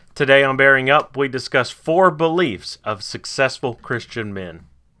Today on Bearing Up, we discuss 4 beliefs of successful Christian men.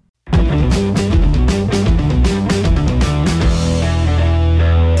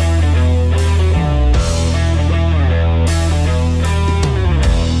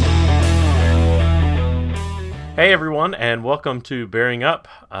 Hey everyone, and welcome to Bearing Up.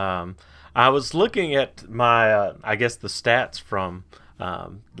 I was looking at my, the stats from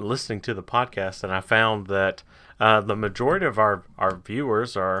listening to the podcast, and I found that the majority of our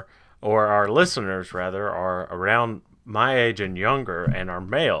viewers or our listeners rather, are around my age and younger and are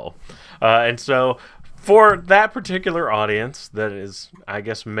male. And so for that particular audience that is,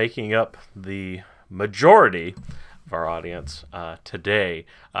 making up the majority of our audience today,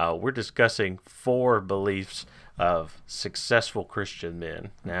 we're discussing 4 beliefs of successful Christian men.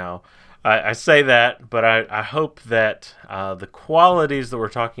 Now, I say that, but I hope that the qualities that we're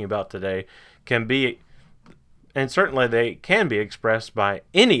talking about today can be, and certainly they can be, expressed by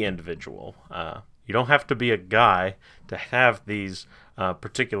any individual. You don't have to be a guy to have these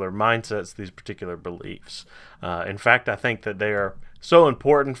particular mindsets, these particular beliefs. In fact, I think that they are so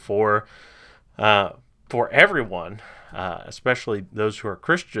important for everyone, especially those who are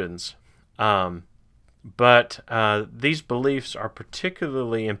Christians. But these beliefs are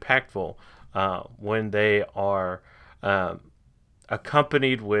particularly impactful when they are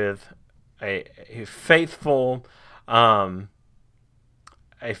accompanied with a faithful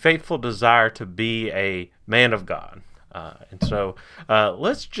desire to be a man of God. And so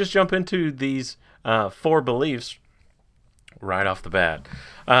let's just jump into these 4 beliefs right off the bat.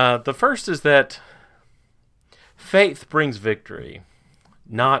 The first is that faith brings victory,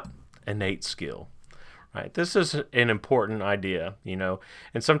 not innate skill. Right. This is an important idea, and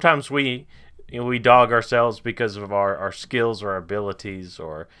sometimes we dog ourselves because of our skills or our abilities,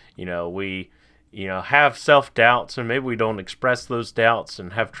 or, we have self-doubts, and maybe we don't express those doubts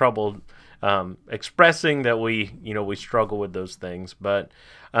and have trouble expressing that we struggle with those things. But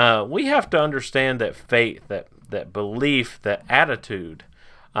we have to understand that faith, that belief, that attitude,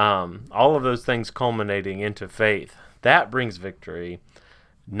 all of those things culminating into faith, that brings victory,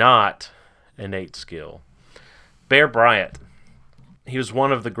 not innate skill. Bear Bryant, he was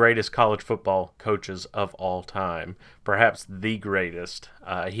one of the greatest college football coaches of all time, perhaps the greatest.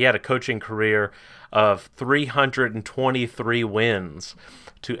 He had a coaching career of 323 wins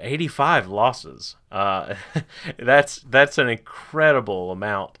to 85 losses. That's an incredible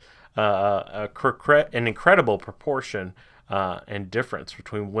amount, an incredible proportion and difference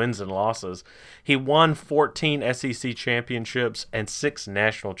between wins and losses. He won 14 SEC championships and 6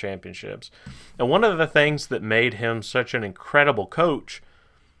 national championships. And one of the things that made him such an incredible coach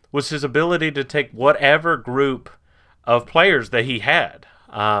was his ability to take whatever group of players that he had,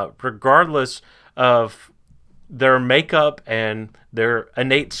 regardless of their makeup and their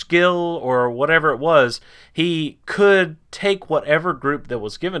innate skill or whatever it was. He could take whatever group that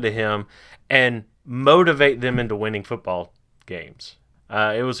was given to him and motivate them into winning football games.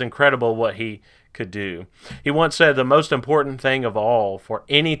 It was incredible what he could do. He once said the most important thing of all for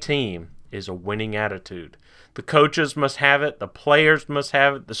any team is a winning attitude. The coaches must have it, the players must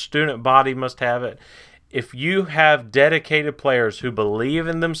have it, the student body must have it. If you have dedicated players who believe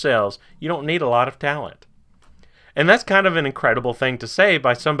in themselves, you don't need a lot of talent. And that's kind of an incredible thing to say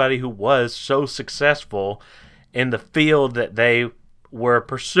by somebody who was so successful in the field that they were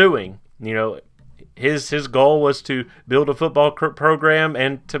pursuing. His goal was to build a football program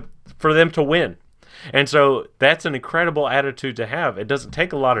and for them to win. And so that's an incredible attitude to have. It doesn't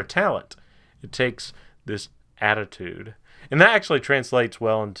take a lot of talent. It takes this attitude. And that actually translates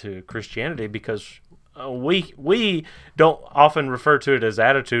well into Christianity, because we don't often refer to it as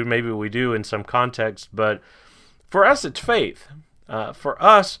attitude. Maybe we do in some context, but for us it's faith. For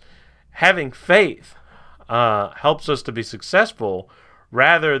us, having faith helps us to be successful,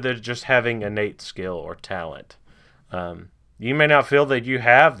 rather than just having innate skill or talent. You may not feel that you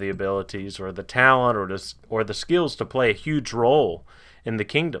have the abilities or the talent or the skills to play a huge role in the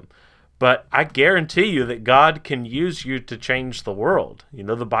kingdom, but I guarantee you that God can use you to change the world.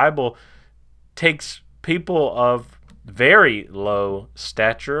 The Bible takes people of very low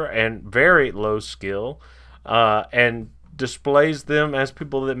stature and very low skill and displays them as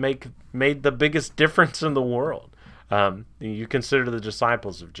people that made the biggest difference in the world. You consider the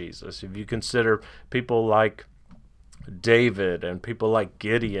disciples of Jesus. If you consider people like David and people like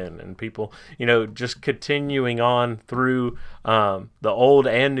Gideon and people, just continuing on through the Old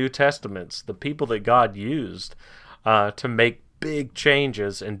and New Testaments, the people that God used to make big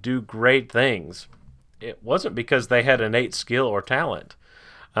changes and do great things, it wasn't because they had innate skill or talent.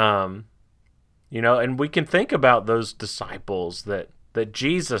 And we can think about those disciples that that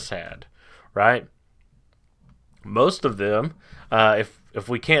Jesus had, right? Most of them, if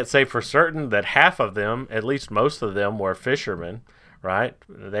we can't say for certain that half of them, at least most of them, were fishermen, right?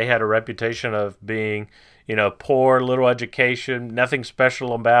 They had a reputation of being, poor, little education, nothing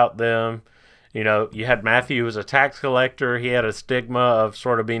special about them. You had Matthew, who was a tax collector. He had a stigma of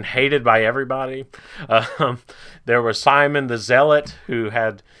sort of being hated by everybody. There was Simon the Zealot, who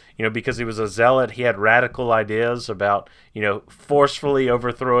had, because he was a zealot, he had radical ideas about, forcefully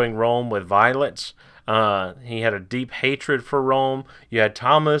overthrowing Rome with violence. He had a deep hatred for Rome. You had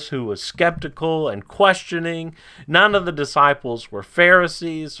Thomas, who was skeptical and questioning. None of the disciples were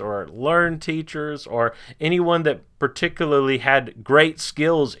Pharisees or learned teachers or anyone that particularly had great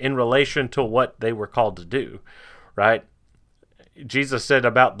skills in relation to what they were called to do, right? Jesus said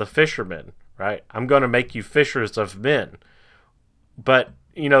about the fishermen, right? I'm going to make you fishers of men. But,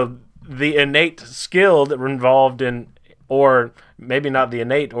 the innate skill that were involved in, or maybe not the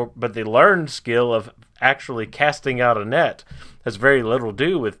innate, but the learned skill of actually casting out a net has very little to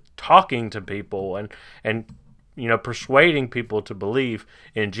do with talking to people and persuading people to believe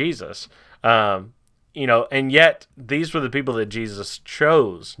in Jesus. And yet these were the people that Jesus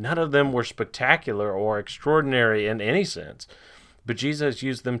chose. None of them were spectacular or extraordinary in any sense, but Jesus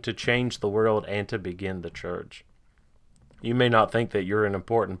used them to change the world and to begin the church. You may not think that you're an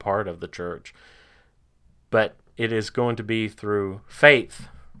important part of the church, but it is going to be through faith,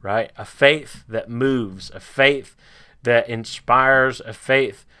 right? A faith that moves, a faith that inspires, a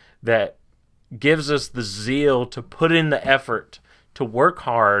faith that gives us the zeal to put in the effort, to work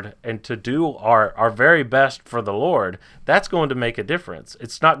hard, and to do our very best for the Lord. That's going to make a difference.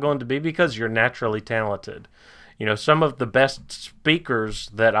 It's not going to be because you're naturally talented. Some of the best speakers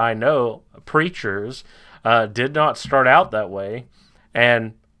that I know, preachers, did not start out that way,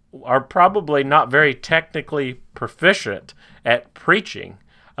 and are probably not very technically proficient at preaching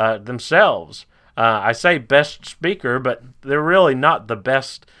themselves. I say best speaker, but they're really not the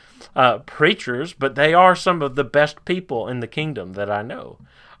best preachers, but they are some of the best people in the kingdom that I know.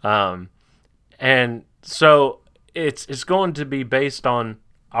 And so it's going to be based on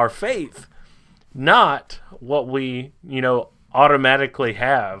our faith, not what we, automatically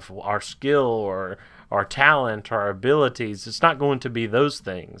have, our skill or our talent, our abilities. It's not going to be those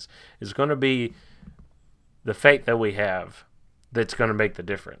things. It's going to be the faith that we have that's going to make the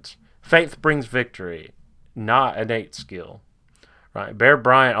difference. Faith brings victory, not innate skill. Right? Bear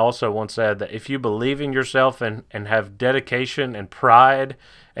Bryant also once said that if you believe in yourself and have dedication and pride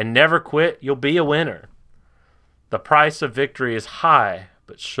and never quit, you'll be a winner. The price of victory is high,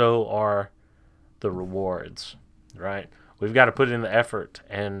 but so are the rewards. Right? We've got to put in the effort,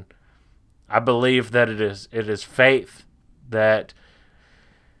 and I believe that it is faith that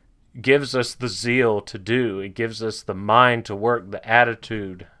gives us the zeal to do. It gives us the mind to work, the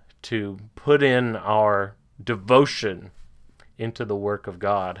attitude to put in our devotion into the work of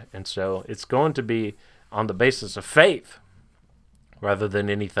God. And so it's going to be on the basis of faith rather than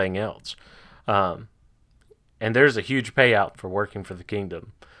anything else. And there's a huge payout for working for the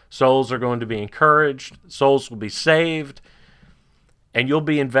kingdom. Souls are going to be encouraged. Souls will be saved. And you'll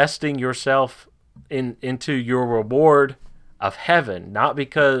be investing yourself into your reward of heaven, not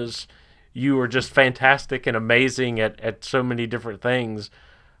because you were just fantastic and amazing at so many different things,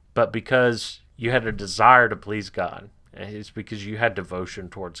 but because you had a desire to please God. It's because you had devotion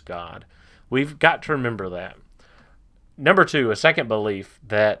towards God. We've got to remember that. Number two, a second belief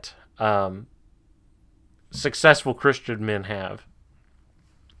that successful Christian men have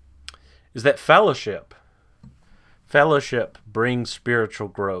is that fellowship brings spiritual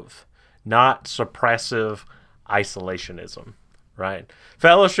growth, not suppressive isolationism, right?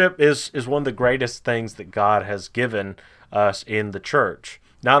 Fellowship is one of the greatest things that God has given us in the church,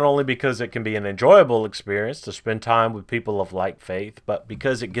 not only because it can be an enjoyable experience to spend time with people of like faith, but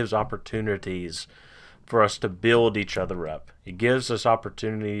because it gives opportunities for us to build each other up. It gives us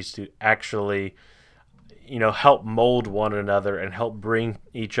opportunities to actually help mold one another and help bring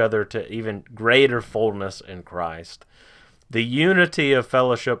each other to even greater fullness in Christ. The unity of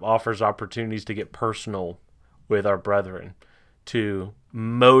fellowship offers opportunities to get personal with our brethren, to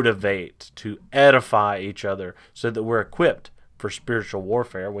motivate, to edify each other so that we're equipped for spiritual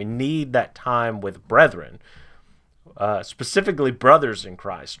warfare. We need that time with brethren, specifically brothers in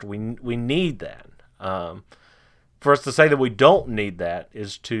Christ. We need that. For us to say that we don't need that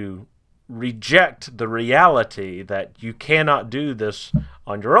is to reject the reality that you cannot do this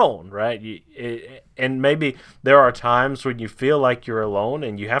on your own, right? And maybe there are times when you feel like you're alone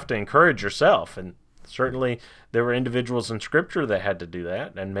and you have to encourage yourself. And certainly there were individuals in Scripture that had to do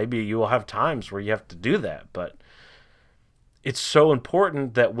that. And maybe you will have times where you have to do that. But it's so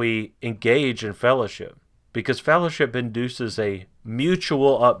important that we engage in fellowship, because fellowship induces a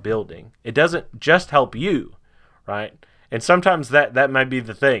mutual upbuilding. It doesn't just help you, right? And sometimes that might be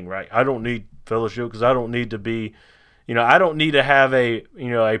the thing, right? I don't need fellowship because I don't need to be, I don't need to have a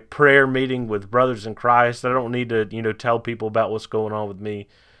prayer meeting with brothers in Christ. I don't need to, tell people about what's going on with me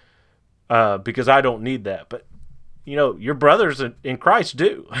because I don't need that. But, your brothers in Christ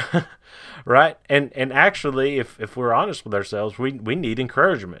do, right? And actually, if we're honest with ourselves, we need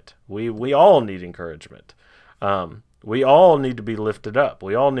encouragement. We all need encouragement. We all need to be lifted up.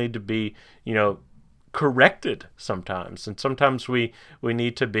 We all need to be, corrected sometimes, and sometimes we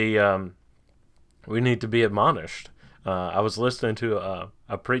need to be admonished. I was listening to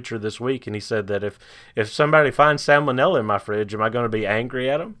a preacher this week, and he said that if somebody finds salmonella in my fridge, am I going to be angry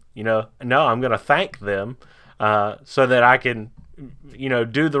at them? No, I'm going to thank them so that I can,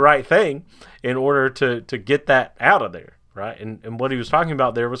 do the right thing in order to get that out of there, right? And what he was talking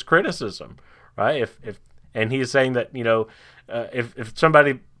about there was criticism, right? And he is saying that, if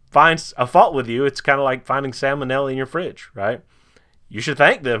somebody finds a fault with you, it's kind of like finding salmonella in your fridge, right? You should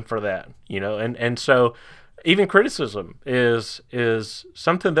thank them for that, and so even criticism is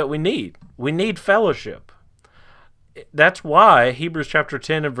something that we need. We need fellowship. That's why Hebrews chapter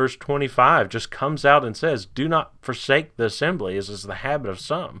 10 and verse 25 just comes out and says, do not forsake the assembly, as is the habit of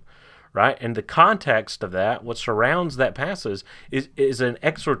some, right? And the context of that, what surrounds that passage, is an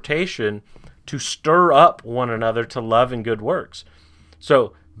exhortation to stir up one another to love and good works.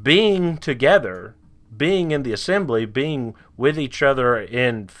 So being together, being in the assembly, being with each other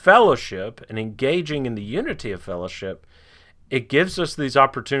in fellowship and engaging in the unity of fellowship, it gives us these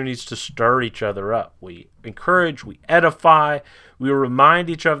opportunities to stir each other up. We encourage, we edify, we remind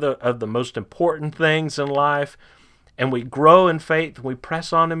each other of the most important things in life, and we grow in faith, and we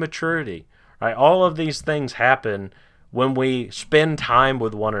press on in maturity. Right? All of these things happen when we spend time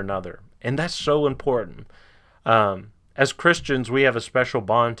with one another, and that's so important. As Christians, we have a special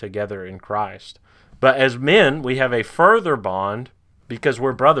bond together in Christ. But as men, we have a further bond because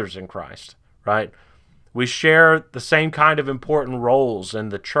we're brothers in Christ, right? We share the same kind of important roles in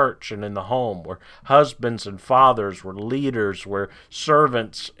the church and in the home. We're husbands and fathers. We're leaders. We're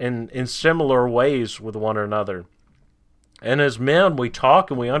servants in similar ways with one another. And as men, we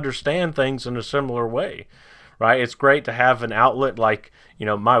talk and we understand things in a similar way, right? It's great to have an outlet like,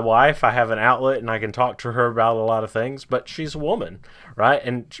 my wife. I have an outlet and I can talk to her about a lot of things, but she's a woman, right?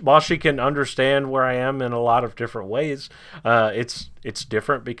 And while she can understand where I am in a lot of different ways, it's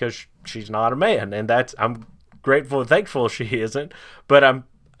different because she's not a man, and I'm grateful and thankful she isn't. But I'm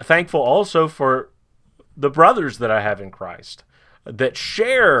thankful also for the brothers that I have in Christ that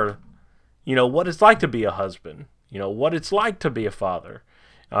share, what it's like to be a husband, what it's like to be a father,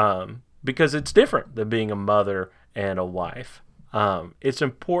 because it's different than being a mother and a wife. It's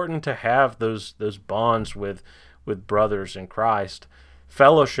important to have those bonds with brothers in Christ.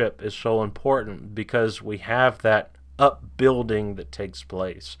 Fellowship is so important because we have that upbuilding that takes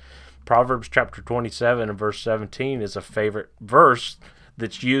place. Proverbs chapter 27 and verse 17 is a favorite verse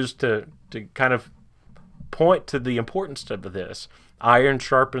that's used to kind of point to the importance of this. Iron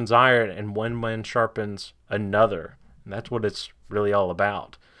sharpens iron, and one man sharpens another. And that's what it's really all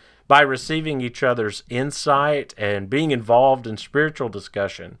about. By receiving each other's insight and being involved in spiritual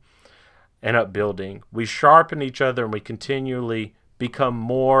discussion and upbuilding, we sharpen each other and we continually become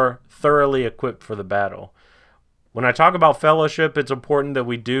more thoroughly equipped for the battle. When I talk about fellowship, it's important that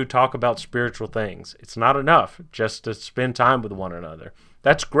we do talk about spiritual things. It's not enough just to spend time with one another.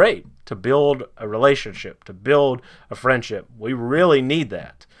 That's great to build a relationship, to build a friendship. We really need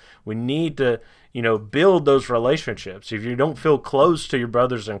that. We need to, build those relationships. If you don't feel close to your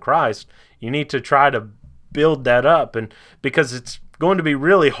brothers in Christ, you need to try to build that up. And because it's going to be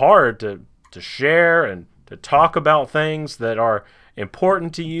really hard to share and to talk about things that are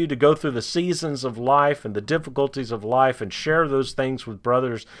important to you, to go through the seasons of life and the difficulties of life and share those things with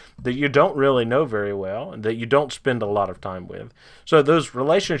brothers that you don't really know very well and that you don't spend a lot of time with. So those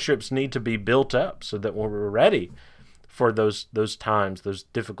relationships need to be built up so that when we're ready for those times, those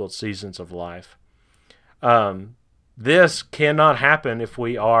difficult seasons of life. This cannot happen if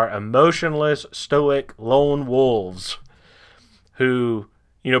we are emotionless, stoic, lone wolves who,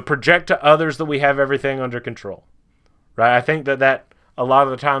 project to others that we have everything under control. Right? I think that a lot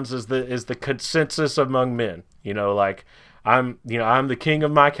of the times is the consensus among men. I'm the king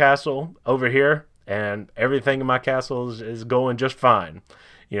of my castle over here, and everything in my castle is going just fine.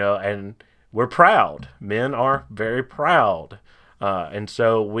 And we're proud. Men are very proud. And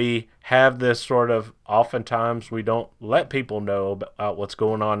so we have this sort of, oftentimes we don't let people know about what's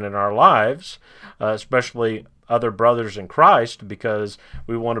going on in our lives, especially other brothers in Christ because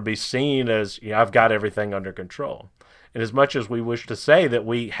we want to be seen as, I've got everything under control. And as much as we wish to say that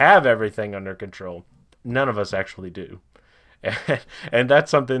we have everything under control, none of us actually do. And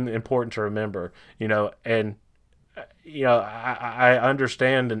that's something important to remember, and, I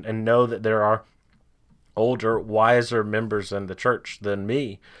understand and know that there are older, wiser members in the church than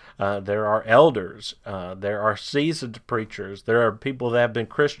me. There are elders. There are seasoned preachers. There are people that have been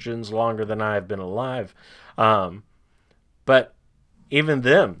Christians longer than I have been alive. But even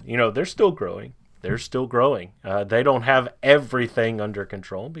them, they're still growing. They're still growing. They don't have everything under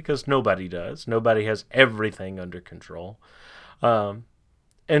control because nobody does. Nobody has everything under control.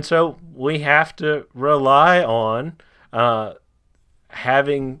 And so we have to rely on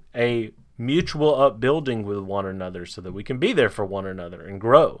having a mutual upbuilding with one another so that we can be there for one another and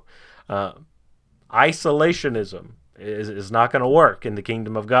grow. Isolationism is not going to work in the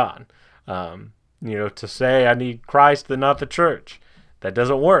kingdom of God. To say I need Christ and not the church, that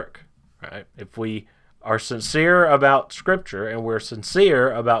doesn't work, right? If we are sincere about Scripture and we're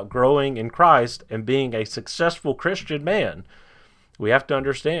sincere about growing in Christ and being a successful Christian man, we have to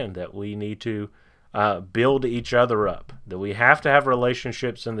understand that we need to build each other up, that we have to have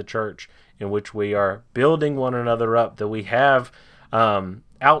relationships in the church in which we are building one another up, that we have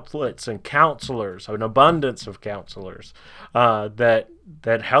outlets and counselors, an abundance of counselors that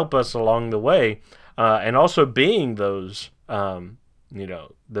help us along the way, and also being those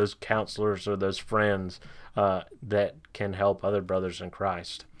those counselors or those friends that can help other brothers in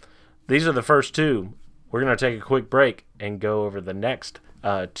Christ. These are the first two. We're going to take a quick break and go over the next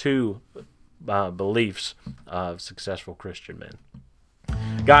two beliefs of successful Christian men.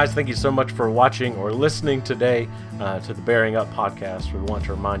 Guys, thank you so much for watching or listening today to the Bearing Up podcast. We want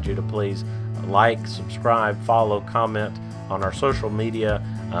to remind you to please like, subscribe, follow, comment on our social media.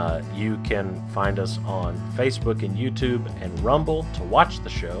 You can find us on Facebook and YouTube and Rumble to watch the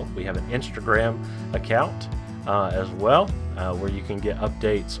show. We have an Instagram account as well where you can get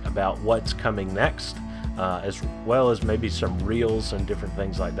updates about what's coming next, as well as maybe some reels and different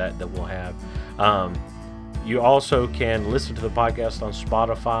things like that we'll have. You also can listen to the podcast on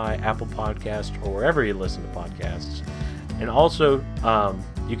Spotify, Apple Podcasts, or wherever you listen to podcasts. And also,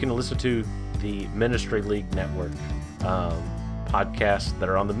 you can listen to the Ministry League Network podcasts that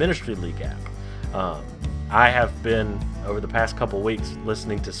are on the Ministry League app. I have been, over the past couple weeks,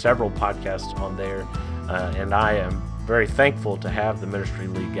 listening to several podcasts on there, and I am very thankful to have the Ministry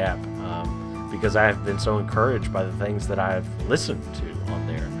League app because I have been so encouraged by the things that I've listened to on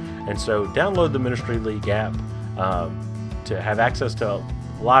there. And so download the Ministry League app to have access to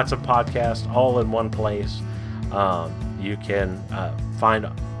lots of podcasts all in one place. You can find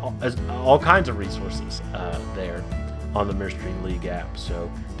all kinds of resources there on the Ministry League app.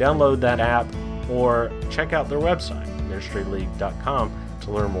 So download that app or check out their website, ministryleague.com,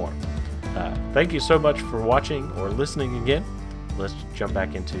 to learn more. Thank you so much for watching or listening again. Let's jump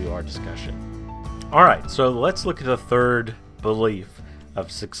back into our discussion. All right, so let's look at the third belief of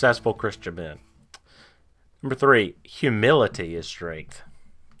successful Christian men. Number 3, humility is strength,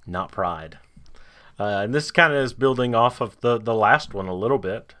 not pride. And this kind of is building off of the last one a little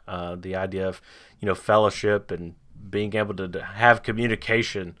bit, the idea of fellowship and being able to have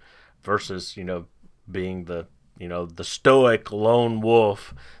communication versus being the stoic lone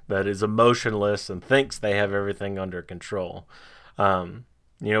wolf that is emotionless and thinks they have everything under control.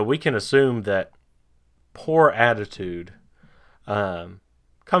 We can assume that poor attitude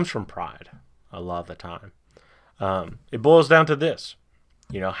comes from pride a lot of the time. It boils down to this.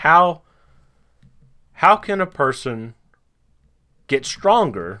 How can a person get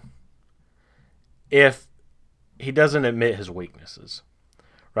stronger if he doesn't admit his weaknesses,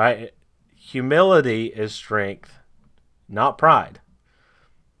 right? Humility is strength, not pride.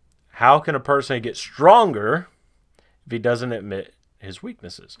 How can a person get stronger if he doesn't admit his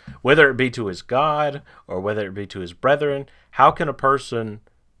weaknesses, whether it be to his God or whether it be to his brethren? How can a person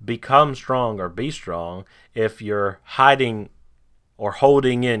become strong or be strong if you're hiding or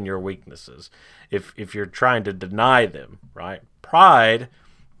holding in your weaknesses, if you're trying to deny them, right? Pride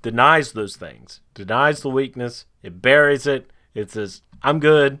denies those things, denies the weakness, it buries it. It says, I'm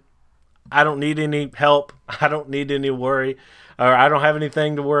good, I don't need any help, I don't need any worry, or I don't have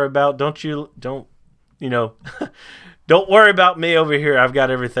anything to worry about. Don't don't worry about me over here. I've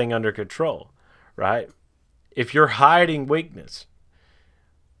got everything under control, right? If you're hiding weakness,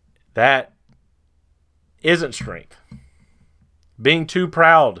 that isn't strength. Being too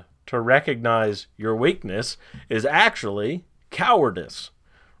proud to recognize your weakness is actually cowardice,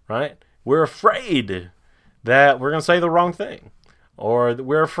 right? We're afraid that we're going to say the wrong thing, or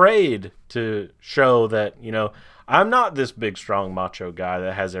we're afraid to show that, I'm not this big, strong, macho guy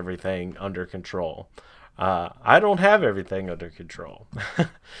that has everything under control. I don't have everything under control,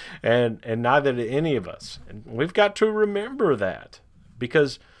 and neither do any of us. And we've got to remember that,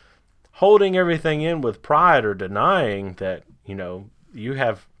 because holding everything in with pride or denying that you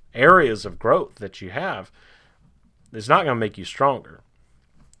have areas of growth that you have is not going to make you stronger.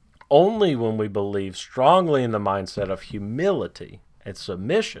 Only when we believe strongly in the mindset of humility and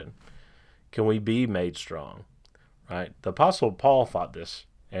submission can we be made strong. Right? The Apostle Paul thought this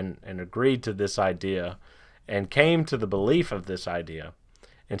and agreed to this idea and came to the belief of this idea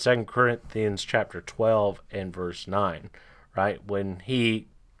in 2 Corinthians chapter 12 and verse 9, right? When he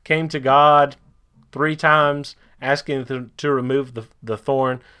came to God 3 times asking to remove the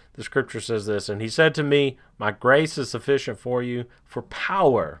thorn, the scripture says this, and he said to me, my grace is sufficient for you, for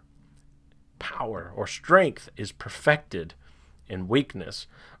power or strength is perfected in weakness.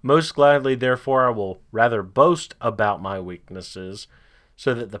 Most gladly, therefore, I will rather boast about my weaknesses,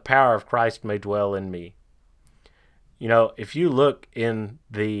 so that the power of Christ may dwell in me. If you look in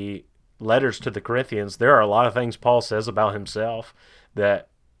the letters to the Corinthians, there are a lot of things Paul says about himself that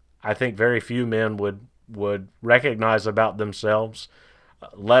I think very few men would recognize about themselves,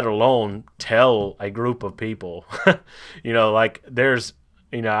 let alone tell a group of people. Like there's,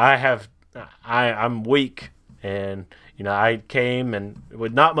 I'm weak, and I came and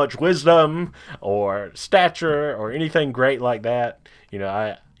with not much wisdom or stature or anything great like that.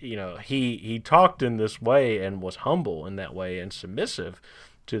 He talked in this way and was humble in that way and submissive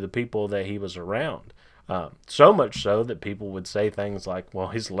to the people that he was around. So much so that people would say things like, well,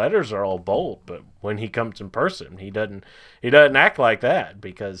 his letters are all bold, but when he comes in person, he doesn't act like that,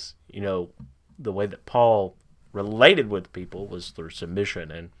 because, the way that Paul related with people was through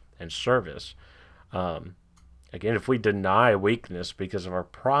submission and service. Again, if we deny weakness because of our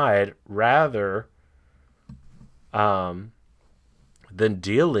pride, rather than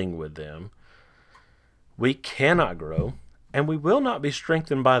dealing with them, we cannot grow, and we will not be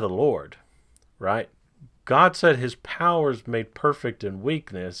strengthened by the Lord, right? God said his power is made perfect in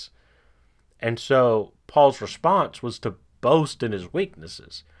weakness, and so Paul's response was to boast in his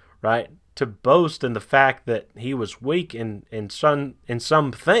weaknesses, right? To boast in the fact that he was weak in some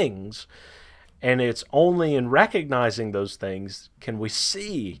things. And it's only in recognizing those things can we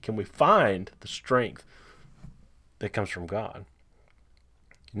find the strength that comes from God.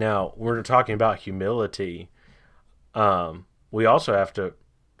 Now, we're talking about humility. We also have to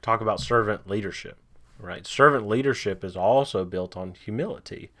talk about servant leadership, right? Servant leadership is also built on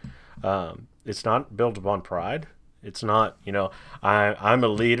humility. It's not built upon pride. It's not, I'm a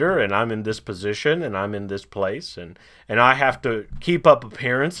leader and I'm in this position and I'm in this place and I have to keep up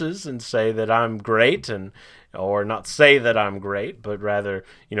appearances and say that I'm great, or not say that I'm great, but rather,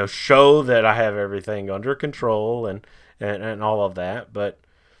 show that I have everything under control and all of that. But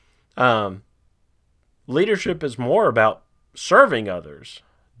leadership is more about serving others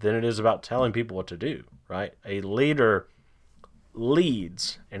than it is about telling people what to do, right? A leader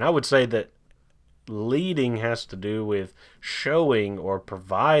leads, and I would say that leading has to do with showing or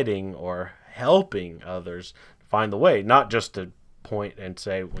providing or helping others find the way, not just to point and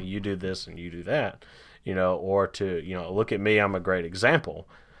say, well, you do this and you do that, or to, look at me, I'm a great example.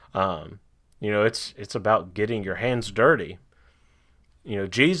 It's about getting your hands dirty.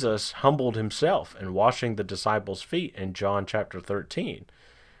 Jesus humbled himself and washing the disciples' feet in John chapter 13.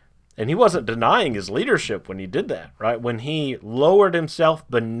 And he wasn't denying his leadership when he did that, right? When he lowered himself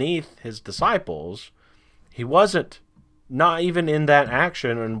beneath his disciples, he wasn't, not even in that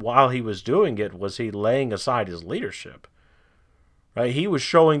action, and while he was doing it, was he laying aside his leadership, right? He was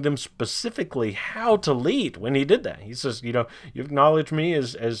showing them specifically how to lead when he did that. He says, you acknowledge me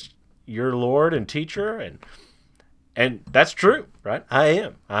as your Lord and teacher, and that's true, right?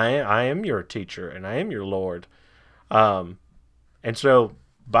 I am your teacher, and I am your Lord. And so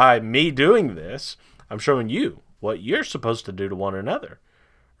by me doing this, I'm showing you what you're supposed to do to one another,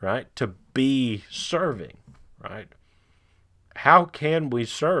 right? To be serving, right? How can we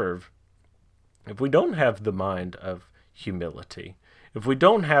serve if we don't have the mind of humility? If we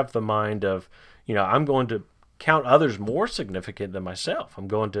don't have the mind of, I'm going to count others more significant than myself. I'm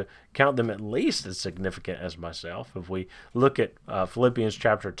going to count them at least as significant as myself. If we look at Philippians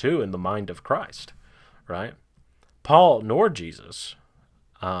chapter 2 in the mind of Christ, right? Paul nor Jesus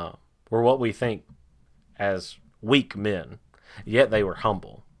were what we think as weak men, yet they were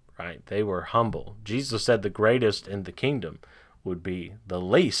humble, right? They were humble. Jesus said the greatest in the kingdom would be the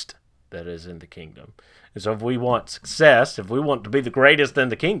least that is in the kingdom. And so if we want success, if we want to be the greatest in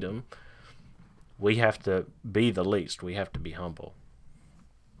the kingdom, we have to be the least. We have to be humble.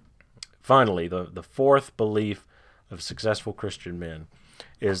 finally, the fourth belief of successful Christian men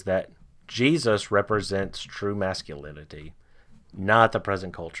is that Jesus represents true masculinity, not the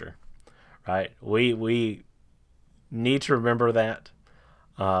present culture. Right? We need to remember that.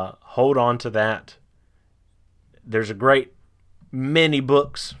 Hold on to that. There's a great many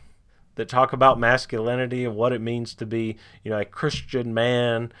books that talk about masculinity and what it means to be, a Christian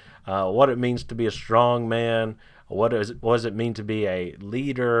man, what it means to be a strong man, what does it mean to be a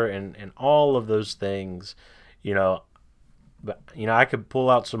leader, and all of those things. But I could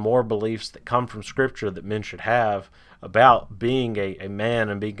pull out some more beliefs that come from Scripture that men should have about being a man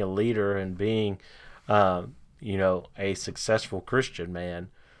and being a leader and being, a successful Christian man.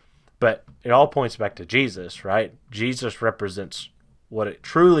 But it all points back to Jesus, right? Jesus represents what it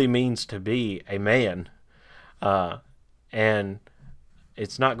truly means to be a man, and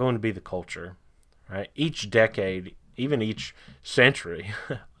it's not going to be the culture, right? Each decade, even each century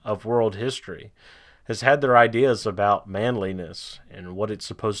of world history, has had their ideas about manliness and what it's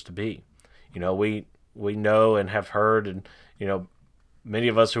supposed to be. We know and have heard, and many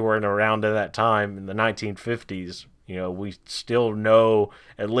of us who weren't around at that time in the 1950s, we still know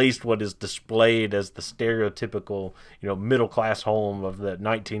at least what is displayed as the stereotypical, middle-class home of the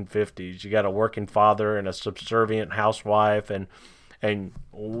 1950s. You got a working father and a subservient housewife, and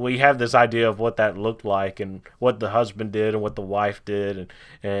we have this idea of what that looked like and what the husband did and what the wife did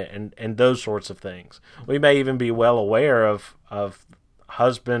and those sorts of things. We may even be well aware of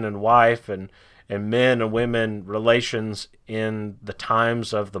husband and wife and men and women relations in the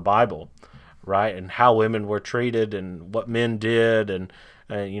times of the Bible, right? And how women were treated and what men did, and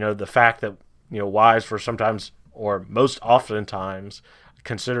the fact that wives were sometimes, or most oftentimes,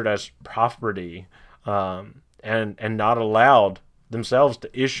 considered as property, and not allowed themselves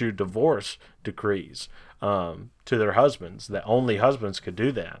to issue divorce decrees to their husbands, that only husbands could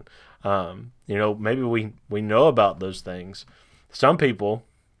do that. Maybe we know about those things. Some people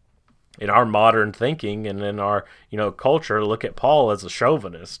in our modern thinking and in our culture look at Paul as a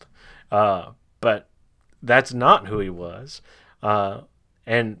chauvinist, but that's not who he was.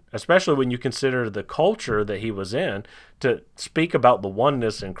 And especially when you consider the culture that he was in, to speak about the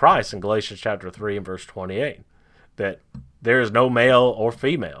oneness in Christ in Galatians chapter 3 and verse 28, that there is no male or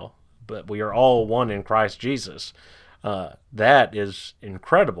female, but we are all one in Christ Jesus. That is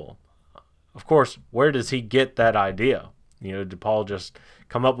incredible. Of course, where does he get that idea? Did Paul just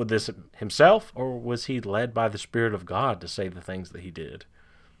come up with this himself, or was he led by the Spirit of God to say the things that he did?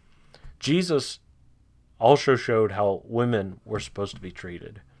 Jesus also showed how women were supposed to be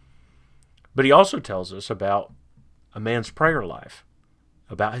treated. But he also tells us about a man's prayer life,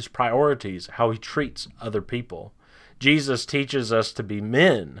 about his priorities, how he treats other people. Jesus teaches us to be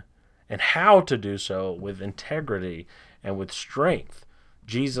men and how to do so with integrity and with strength.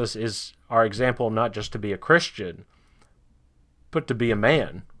 Jesus is our example, not just to be a Christian, but to be a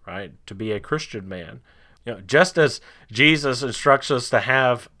man, right? To be a Christian man. Just as Jesus instructs us to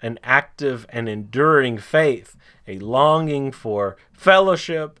have an active and enduring faith, a longing for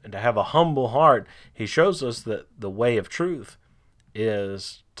fellowship, and to have a humble heart, he shows us that the way of truth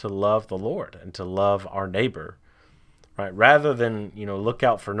is to love the Lord and to love our neighbor, right? Rather than, look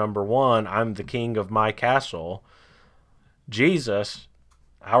out for number one, I'm the king of my castle. Jesus,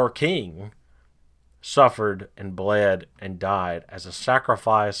 our king, suffered and bled and died as a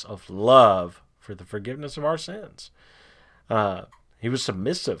sacrifice of love for the forgiveness of our sins. He was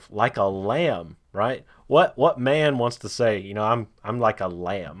submissive, like a lamb, right? What man wants to say, I'm like a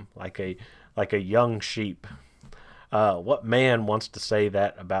lamb, like a young sheep? What man wants to say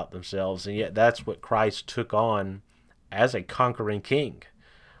that about themselves? And yet that's what Christ took on as a conquering king.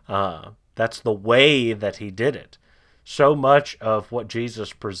 That's the way that he did it. So much of what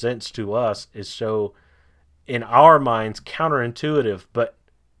Jesus presents to us is so, in our minds, counterintuitive, but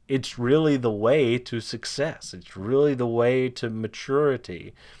it's really the way to success. It's really the way to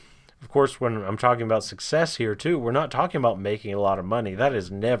maturity. Of course, when I'm talking about success here too, we're not talking about making a lot of money. That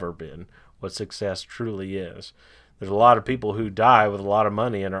has never been what success truly is. There's a lot of people who die with a lot of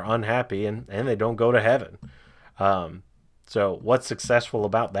money and are unhappy, and they don't go to heaven. So what's successful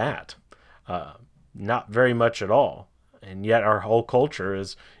about that? Not very much at all. And yet our whole culture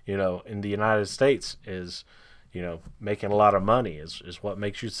is, in the United States is, making a lot of money is what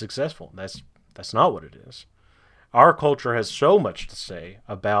makes you successful. That's not what it is. Our culture has so much to say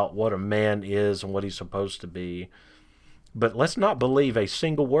about what a man is and what he's supposed to be, but let's not believe a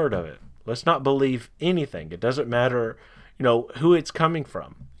single word of it. Let's not believe anything. It doesn't matter, who it's coming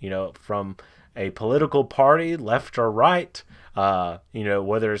from, from a political party, left or right,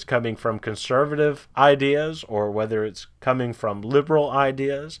 whether it's coming from conservative ideas or whether it's coming from liberal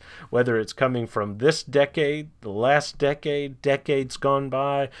ideas, whether it's coming from this decade, the last decade, decades gone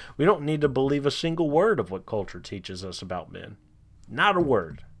by. We don't need to believe a single word of what culture teaches us about men. Not a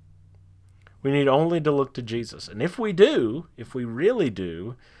word. We need only to look to Jesus. And if we do, if we really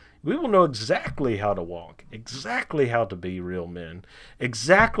do, we will know exactly how to walk, exactly how to be real men,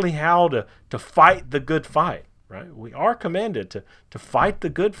 exactly how to fight the good fight, right? We are commanded to fight the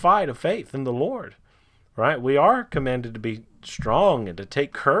good fight of faith in the Lord, right? We are commanded to be strong and to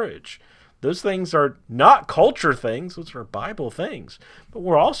take courage. Those things are not culture things, those are Bible things. But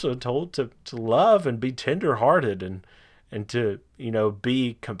we're also told to love and be tenderhearted and to,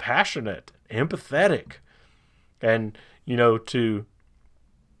 be compassionate, empathetic, and, to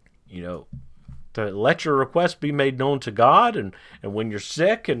let your request be made known to God. And when you're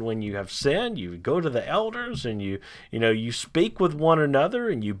sick and when you have sinned, you go to the elders and you speak with one another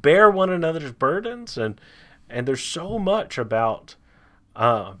and you bear one another's burdens. And there's so much about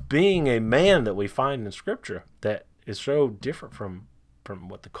being a man that we find in Scripture that is so different from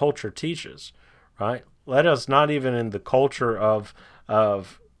what the culture teaches, right? Let us not even in the culture of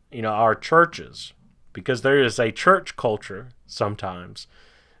our churches, because there is a church culture sometimes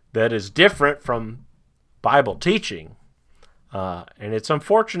that is different from Bible teaching. And it's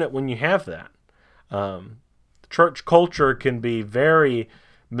unfortunate when you have that. Church culture can be very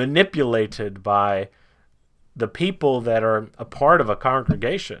manipulated by the people that are a part of a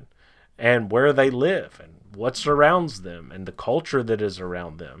congregation and where they live and what surrounds them and the culture that is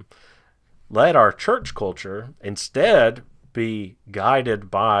around them. Let our church culture instead be guided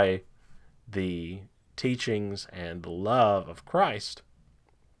by the teachings and the love of Christ.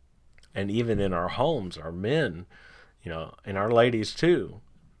 And even in our homes, our men, and our ladies too,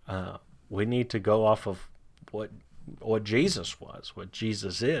 we need to go off of what Jesus was, what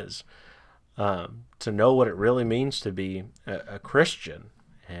Jesus is, to know what it really means to be a Christian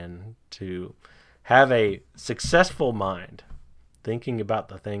and to have a successful mind, thinking about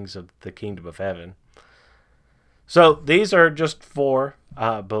the things of the kingdom of heaven. So these are just 4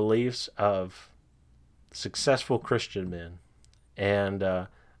 beliefs of successful Christian men. And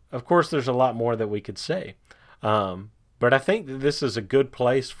of course, there's a lot more that we could say. But I think that this is a good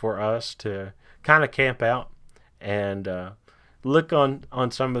place for us to kind of camp out and look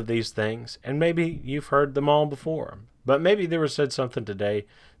on some of these things. And maybe you've heard them all before. But maybe there was said something today,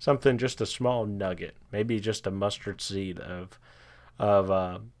 something just a small nugget, maybe just a mustard seed of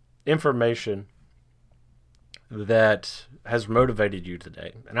information that has motivated you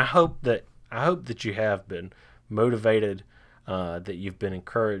today. And I hope that you have been motivated, that you've been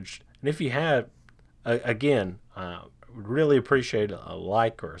encouraged. And if you have, again, really appreciate a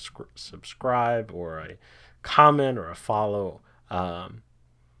like or a subscribe or a comment or a follow.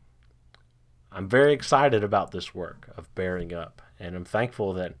 I'm very excited about this work of bearing up, and I'm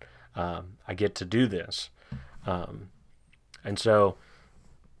thankful that I get to do this. And so,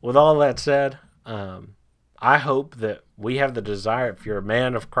 with all that said, I hope that we have the desire, if you're a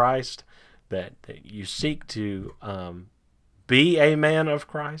man of Christ, that you seek to be a man of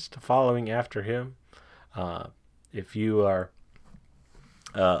Christ, following after him. If you are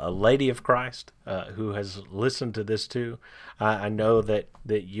a lady of Christ who has listened to this too, I know that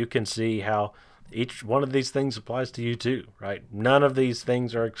you can see how each one of these things applies to you too, right? None of these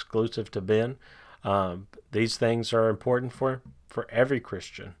things are exclusive to men. These things are important for every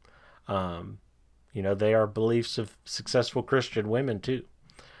Christian. They are beliefs of successful Christian women too.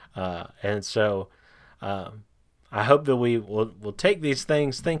 And so I hope that we'll take these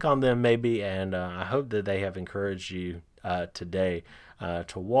things, think on them maybe, and I hope that they have encouraged you today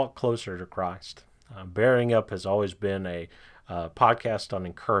to walk closer to Christ. Bearing Up has always been a podcast on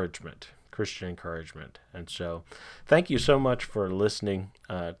encouragement, Christian encouragement. And so thank you so much for listening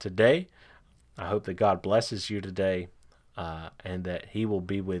today. I hope that God blesses you today and that he will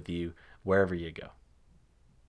be with you wherever you go.